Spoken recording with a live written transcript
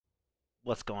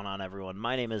What's going on, everyone?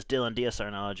 My name is Dylan DSR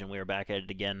Knowledge, and we are back at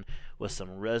it again with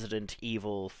some Resident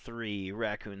Evil 3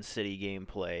 Raccoon City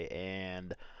gameplay.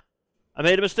 And I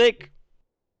made a mistake.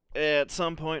 At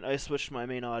some point, I switched my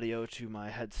main audio to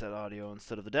my headset audio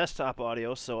instead of the desktop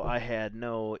audio, so I had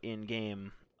no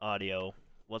in-game audio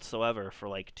whatsoever for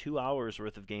like 2 hours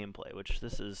worth of gameplay, which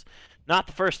this is not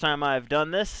the first time I've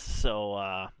done this,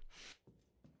 so,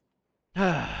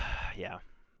 yeah.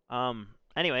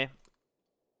 Anyway,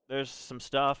 there's some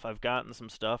stuff. I've gotten some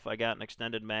stuff. I got an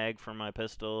extended mag for my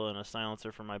pistol and a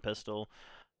silencer for my pistol.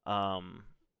 Um,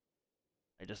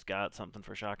 I just got something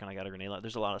for shotgun. I got a grenade launcher.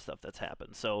 There's a lot of stuff that's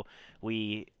happened. So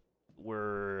we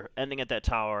were ending at that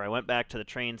tower. I went back to the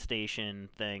train station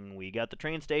thing. We got the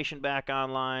train station back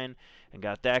online and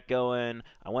got that going.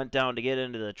 I went down to get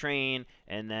into the train,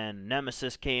 and then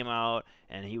Nemesis came out,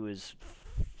 and he was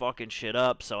fucking shit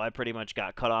up, so I pretty much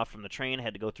got cut off from the train. I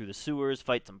had to go through the sewers,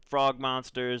 fight some frog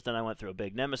monsters. Then I went through a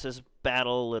big Nemesis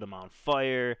battle, lit him on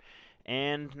fire,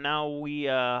 and now we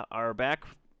are back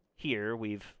here.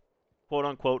 We've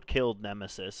quote-unquote killed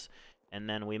Nemesis, and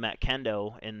then we met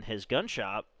Kendo in his gun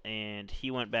shop, and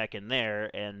he went back in there,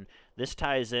 and this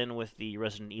ties in with the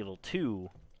Resident Evil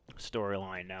 2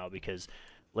 storyline now, because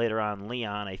later on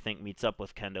Leon, I think, meets up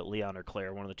with Kendo. Leon or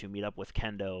Claire, one of the two, meet up with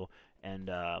Kendo, and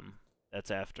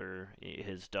that's after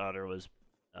his daughter was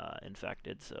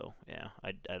infected, so yeah,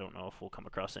 I don't know if we'll come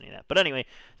across any of that. But anyway,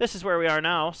 this is where we are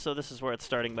now, so this is where it's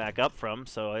starting back up from,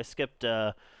 so I skipped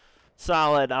a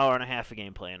solid hour and a half of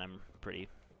gameplay, and I'm pretty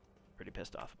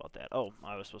pissed off about that. Oh,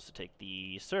 I was supposed to take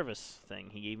the service thing.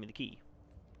 He gave me the key.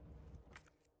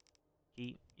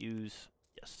 Key, use,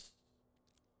 yes.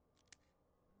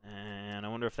 And I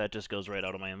wonder if that just goes right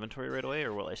out of my inventory right away,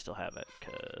 or will I still have it?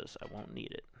 Because I won't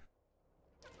need it.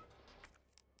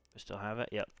 I still have it?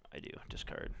 Yep, I do.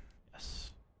 Discard.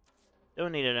 Yes.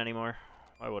 Don't need it anymore.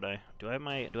 Why would I? Do I have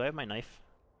my knife?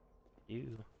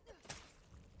 You.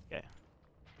 Okay.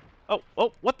 Oh,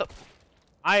 what the?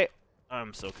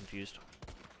 I'm so confused.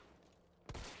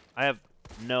 I have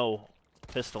no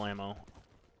pistol ammo.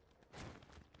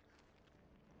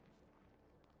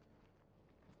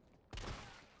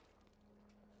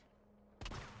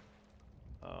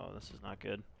 Oh, this is not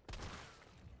good.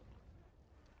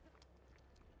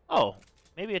 Oh,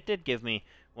 maybe it did give me,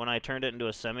 when I turned it into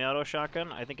a semi-auto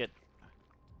shotgun, I think it...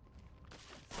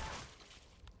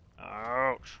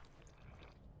 Ouch.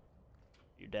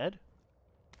 You dead?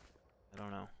 I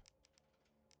don't know.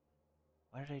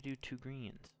 Why did I do 2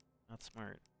 greens? Not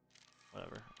smart.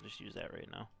 Whatever, I'll just use that right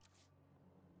now.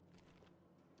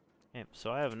 Okay,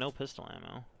 so I have no pistol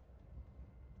ammo.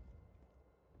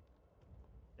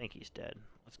 I think he's dead.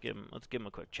 Let's give him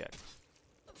a quick check.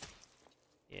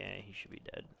 Yeah, he should be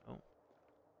dead. Oh.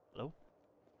 Hello?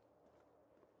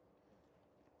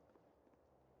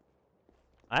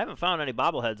 I haven't found any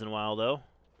bobbleheads in a while, though.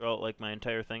 Throughout, like, my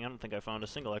entire thing, I don't think I found a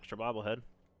single extra bobblehead.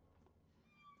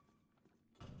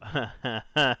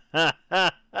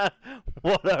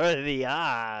 What are the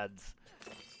odds?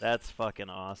 That's fucking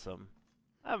awesome.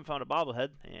 I haven't found a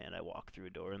bobblehead, and I walk through a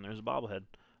door, and there's a bobblehead.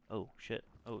 Oh, shit.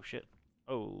 Oh, shit.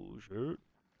 Oh, shit.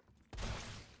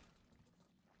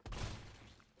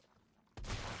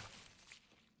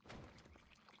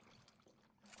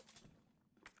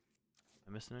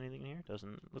 Missing anything here?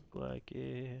 Doesn't look like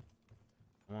it.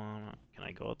 Can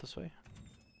I go out this way?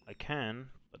 I can,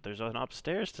 but there's an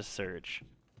upstairs to search.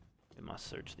 We must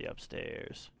search the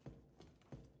upstairs.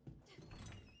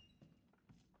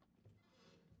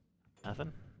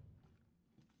 Nothing?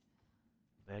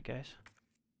 Bad guys?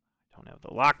 I don't have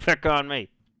the lockpick on me!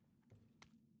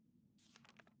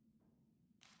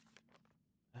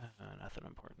 Nothing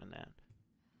important in that.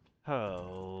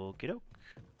 Okey doke.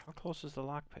 How close is the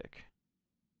lockpick?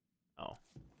 Oh,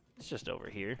 it's just over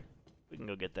here. We can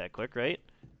go get that quick, right?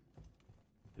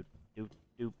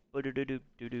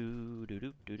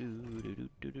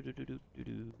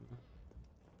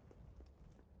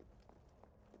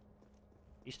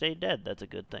 He stayed dead. That's a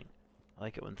good thing. I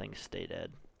like it when things stay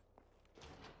dead.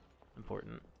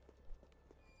 Important.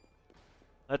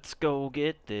 Let's go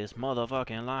get this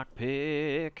motherfucking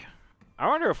lockpick. I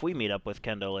wonder if we meet up with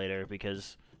Kendo later,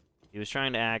 because he's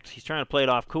trying to play it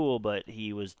off cool, but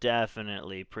he was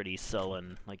definitely pretty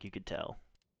sullen, like you could tell.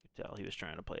 You could tell he was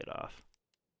trying to play it off.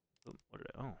 Ooh, what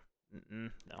did I, oh,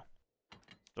 no.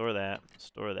 Store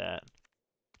that.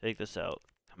 Take this out.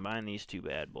 Combine these two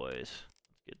bad boys.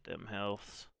 Let's get them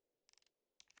healths.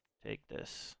 Take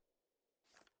this.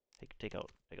 Take out.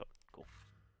 Cool.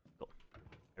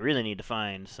 I really need to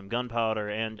find some gunpowder,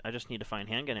 and I just need to find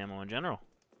handgun ammo in general.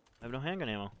 I have no handgun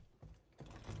ammo.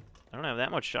 I don't have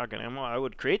that much shotgun ammo. I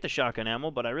would create the shotgun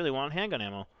ammo, but I really want handgun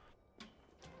ammo.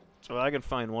 So if I can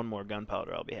find one more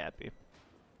gunpowder, I'll be happy.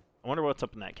 I wonder what's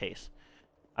up in that case.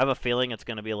 I have a feeling it's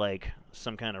going to be like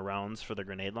some kind of rounds for the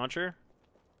grenade launcher.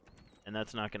 And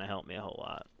that's not going to help me a whole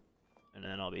lot. And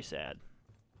then I'll be sad.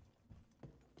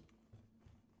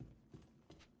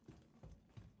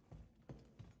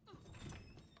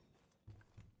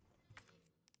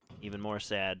 Even more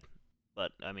sad.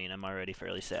 But, I mean, I'm already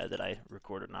fairly sad that I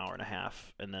recorded an hour and a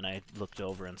half. And then I looked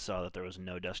over and saw that there was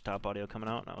no desktop audio coming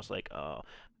out. And I was like, oh,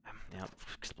 yeah,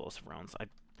 explosive rounds. I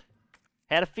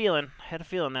had a feeling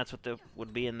that's what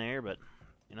would be in there. But,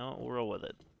 you know, we'll roll with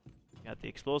it. Got the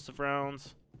explosive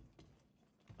rounds.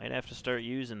 Might have to start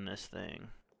using this thing.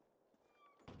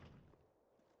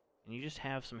 Can you just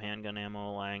have some handgun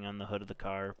ammo lying on the hood of the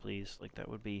car, please? Like, that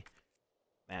would be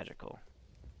magical.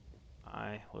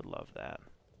 I would love that.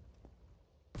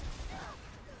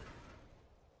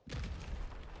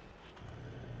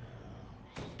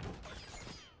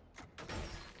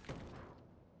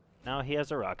 Now he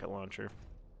has a rocket launcher.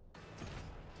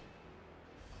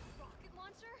 Rocket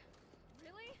launcher?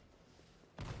 Really?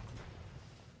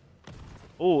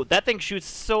 Oh, that thing shoots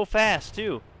so fast,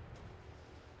 too.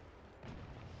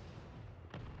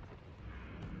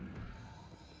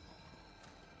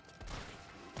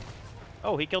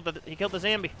 Oh, he killed the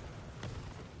zombie.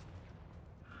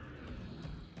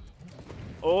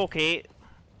 Okay.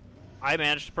 I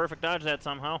managed to perfect dodge that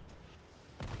somehow.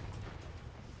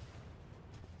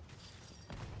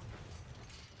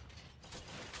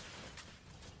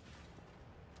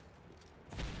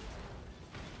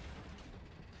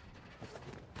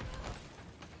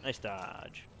 Nice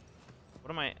dodge.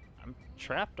 What am I? I'm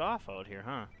trapped off out here,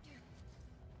 huh?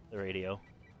 The radio.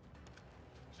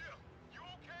 Jill, you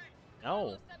okay? No.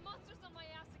 Carlos, that monster's on my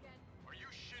ass again. Are you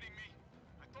shitting me?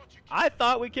 I thought you I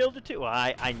thought we killed it too. Well,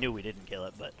 I knew we didn't kill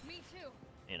it, but, Me too.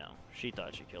 you know, she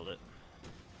thought she killed it.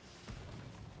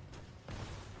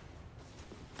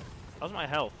 How's my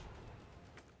health?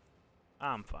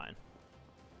 I'm fine.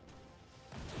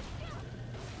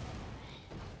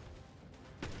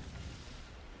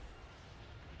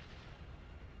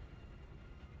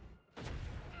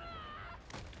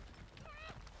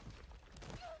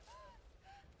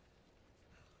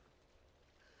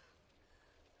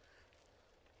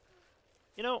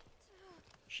 You know,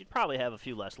 she'd probably have a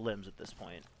few less limbs at this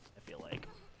point, I feel like.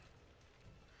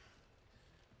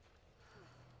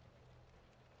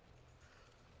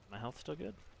 My health still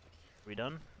good? Are we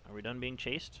done? Are we done being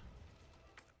chased?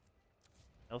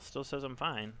 Health still says I'm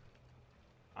fine.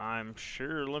 I'm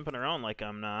sure limping around like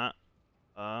I'm not.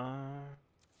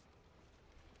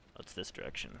 What's this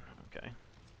direction? Okay.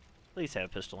 Please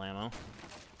have pistol ammo.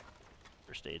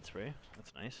 First aid spray.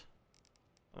 That's nice.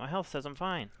 My health says I'm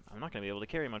fine. I'm not going to be able to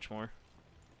carry much more.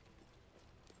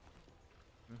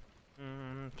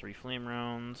 3 flame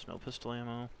rounds, no pistol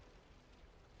ammo.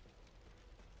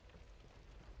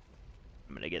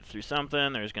 I'm going to get through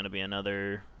something. There's going to be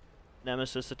another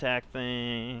Nemesis attack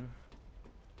thing.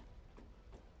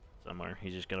 Somewhere.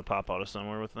 He's just going to pop out of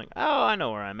somewhere with like, oh, I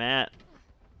know where I'm at.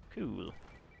 Cool. Jill,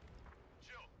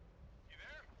 you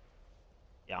there?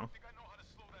 Yeah. I think I know how to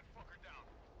slow that fucker down.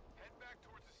 Head back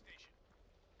towards the station.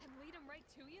 And lead him right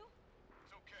to you?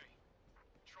 It's okay.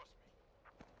 Trust me.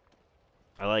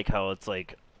 I like how it's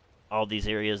like all these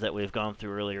areas that we've gone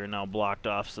through earlier are now blocked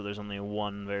off, so there's only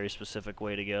one very specific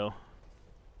way to go.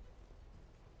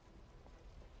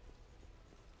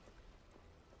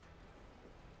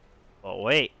 Oh,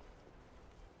 wait.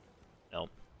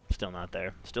 Nope. Still not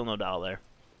there. Still no doll there.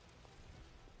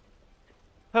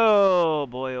 Oh,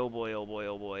 boy, oh, boy, oh, boy,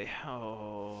 oh, boy.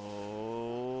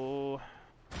 Oh.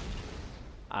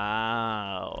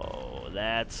 Ow.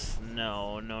 That's...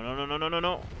 No, no, no, no, no, no, no,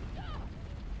 no.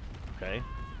 Okay.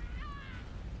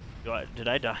 Did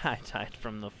I die? I died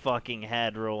from the fucking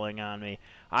head rolling on me.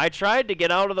 I tried to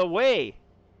get out of the way.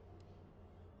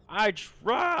 I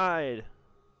tried.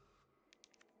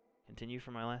 Continue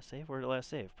for my last save? Where did the last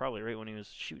save? Probably right when he was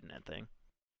shooting that thing.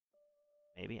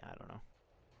 Maybe? I don't know.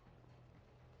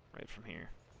 Right from here.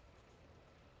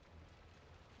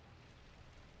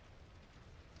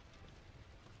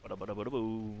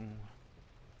 Ba-da-ba-da-ba-da-boo.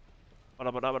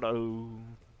 Ba-da-ba-da-ba-doo.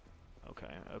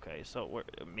 Okay, okay, so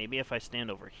maybe if I stand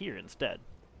over here instead.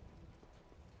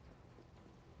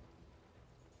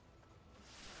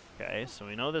 Okay, so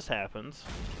we know this happens.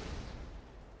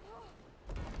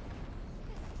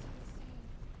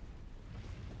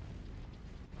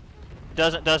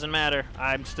 Doesn't matter.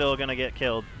 I'm still gonna get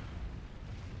killed.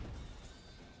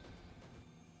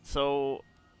 So,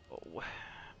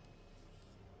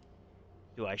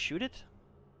 do I shoot it?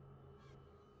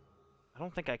 I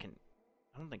don't think I can.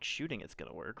 I don't think shooting it's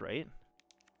gonna work, right?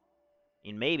 I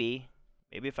mean, maybe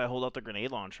Maybe if I hold out the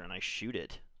grenade launcher and I shoot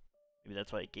it. Maybe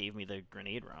that's why it gave me the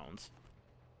grenade rounds.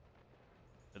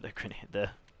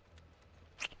 The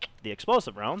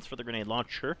explosive rounds for the grenade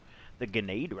launcher. The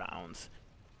grenade rounds.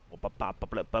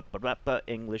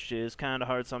 English is kind of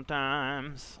hard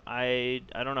sometimes. I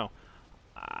don't know.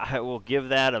 I will give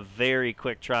that a very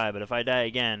quick try, but if I die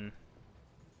again...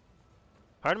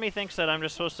 Part of me thinks that I'm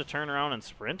just supposed to turn around and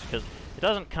sprint, because it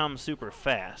doesn't come super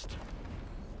fast.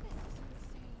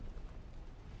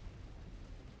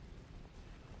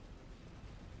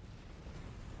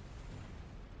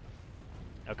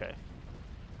 Okay.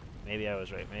 Maybe I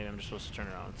was right. Maybe I'm just supposed to turn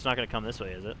around. It's not going to come this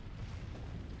way, is it?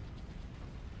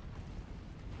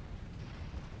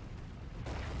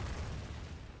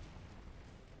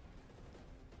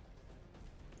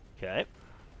 Okay.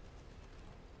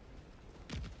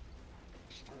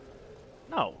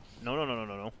 No.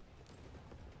 No.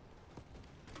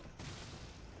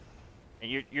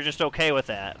 And you're just okay with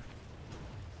that.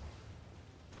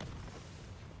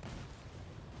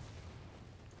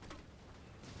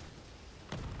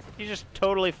 He's just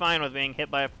totally fine with being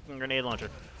hit by a fucking grenade launcher.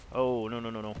 Oh,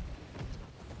 no.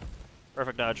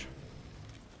 Perfect dodge.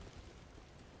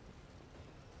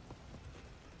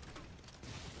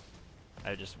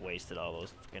 I just wasted all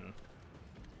those fucking...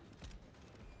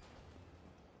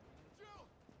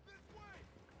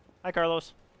 Hi,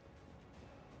 Carlos.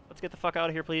 Let's get the fuck out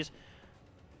of here, please.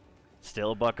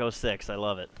 Still $1.06. I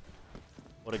love it.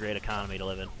 What a great economy to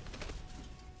live in.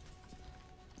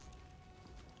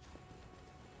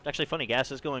 It's actually funny,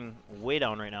 gas is going way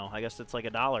down right now. I guess it's like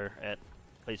 $1 at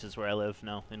places where I live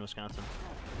now in Wisconsin.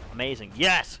 Amazing.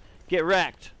 Yes! Get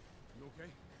wrecked! You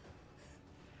okay?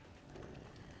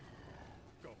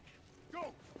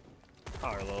 Go!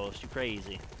 Carlos, you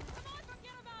crazy. Come on,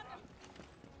 forget about him!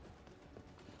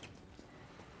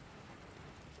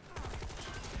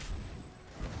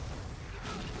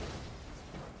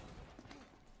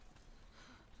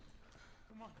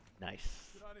 Come on, Nice.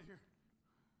 get out of here.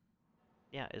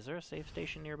 Yeah, is there a safe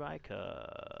station nearby?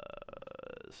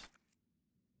 'Cause...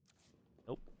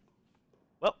 Nope.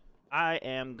 Well, I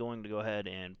am going to go ahead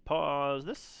and pause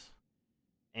this.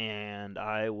 And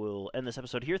I will end this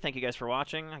episode here. Thank you guys for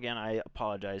watching. Again, I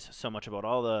apologize so much about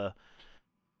all the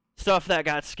stuff that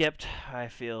got skipped. I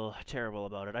feel terrible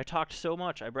about it. I talked so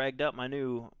much. I bragged up my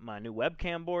new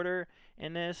webcam border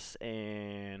in this,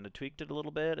 and I tweaked it a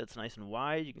little bit. It's nice and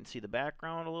wide. You can see the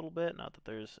background a little bit. Not that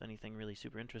there's anything really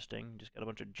super interesting. Just got a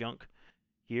bunch of junk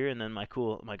here, and then my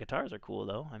guitars are cool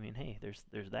though. I mean, hey,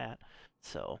 there's that.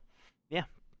 So, yeah.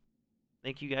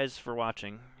 Thank you guys for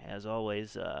watching. As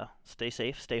always, stay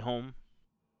safe, stay home,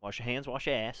 wash your hands, wash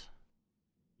your ass.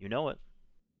 You know it.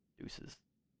 Deuces.